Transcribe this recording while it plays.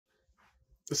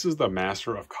This is the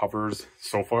Master of Covers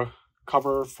sofa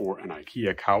cover for an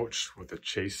IKEA couch with a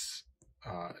Chaise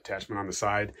attachment on the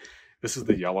side. This is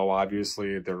the yellow,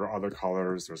 obviously. There are other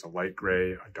colors. There's a light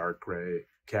gray, a dark gray,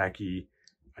 khaki,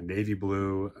 a navy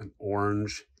blue, an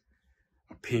orange,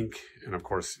 a pink, and of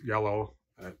course yellow.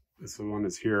 This one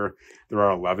is here. There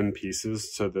are 11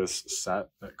 pieces to this set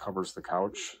that covers the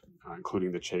couch,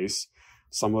 including the Chaise.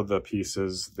 Some of the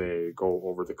pieces, they go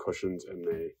over the cushions and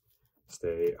they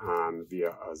stay on via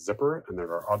a zipper, and there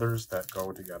are others that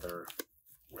go together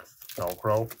with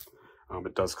Velcro.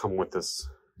 It does come with this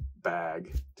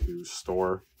bag to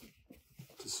store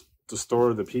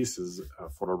the pieces.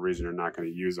 For whatever reason you're not going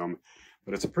to use them,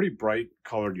 but it's a pretty bright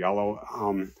colored yellow.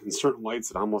 In certain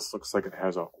lights it almost looks like it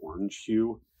has an orange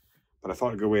hue, but I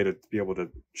thought a good way to be able to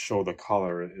show the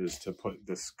color is to put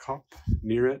this cup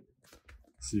near it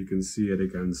so you can see it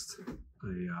against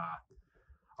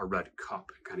a red cup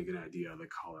and kind of get an idea of the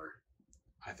color.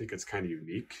 I think it's kind of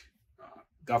unique.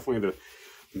 Definitely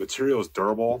the material is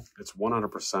durable. It's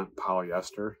 100%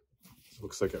 polyester. It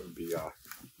looks like it would be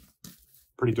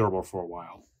pretty durable for a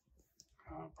while.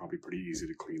 Probably pretty easy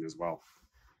to clean as well.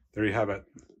 There you have it,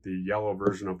 the yellow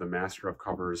version of the Master of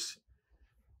Covers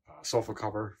sofa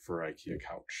cover for IKEA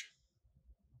couch.